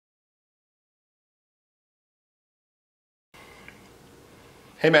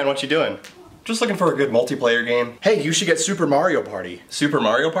Hey man, what you doing? Just looking for a good multiplayer game. Hey, you should get Super Mario Party. Super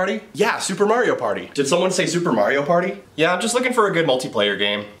Mario Party? Yeah, Super Mario Party. Did someone say Super Mario Party? Yeah, I'm just looking for a good multiplayer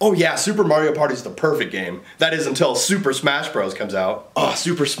game. Oh yeah, Super Mario Party is the perfect game. That is until Super Smash Bros. Comes out. Oh,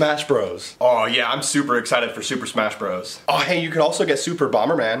 Super Smash Bros. Oh yeah, I'm super excited for Super Smash Bros. Oh hey, you could also get Super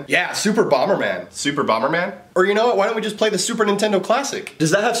Bomberman. Yeah, Super Bomberman. Super Bomberman? Or you know what, why don't we just play the Super Nintendo Classic?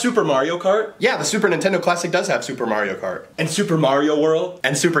 Does that have Super Mario Kart? Yeah, the Super Nintendo Classic does have Super Mario Kart. And Super Mario World.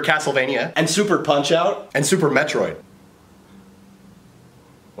 And Super Castlevania. And Super Punch-Out. And Super Metroid.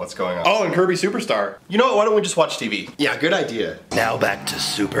 What's going on? Oh, and Kirby Superstar. You know what, why don't we just watch TV? Yeah, good idea. Now back to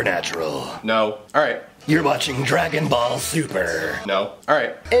Supernatural. No. Alright. You're watching Dragon Ball Super. No.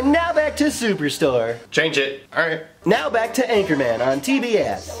 Alright. And now back to Superstore. Change it. Alright. Now back to Anchorman on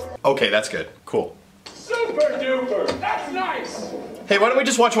TBS. Okay, that's good. Cool. Super duper! That's nice! Hey, why don't we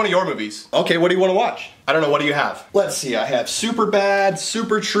just watch one of your movies? Okay, what do you want to watch? I don't know, what do you have? Let's see, I have Superbad,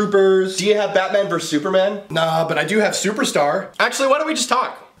 Super Troopers. Do you have Batman vs Superman? Nah, but I do have Superstar. Actually, why don't we just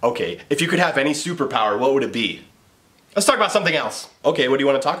talk? Okay, if you could have any superpower, what would it be? Let's talk about something else. Okay, what do you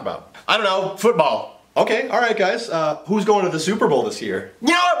want to talk about? I don't know, football. Okay, alright guys, who's going to the Super Bowl this year? You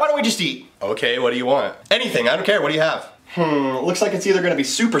know what, why don't we just eat? Okay, what do you want? Anything, I don't care, what do you have? Looks like it's either gonna be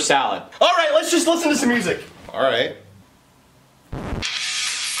super salad. Alright, let's just listen to some music. Alright.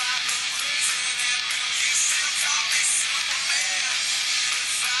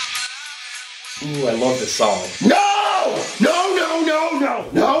 Ooh, I love this song. No! No, no, no, no!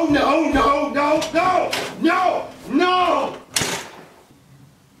 No, no, no, no, no! No! No!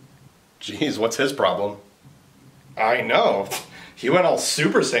 Jeez, what's his problem? I know. He went all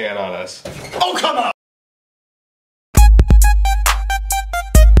Super Saiyan on us. Oh, come on!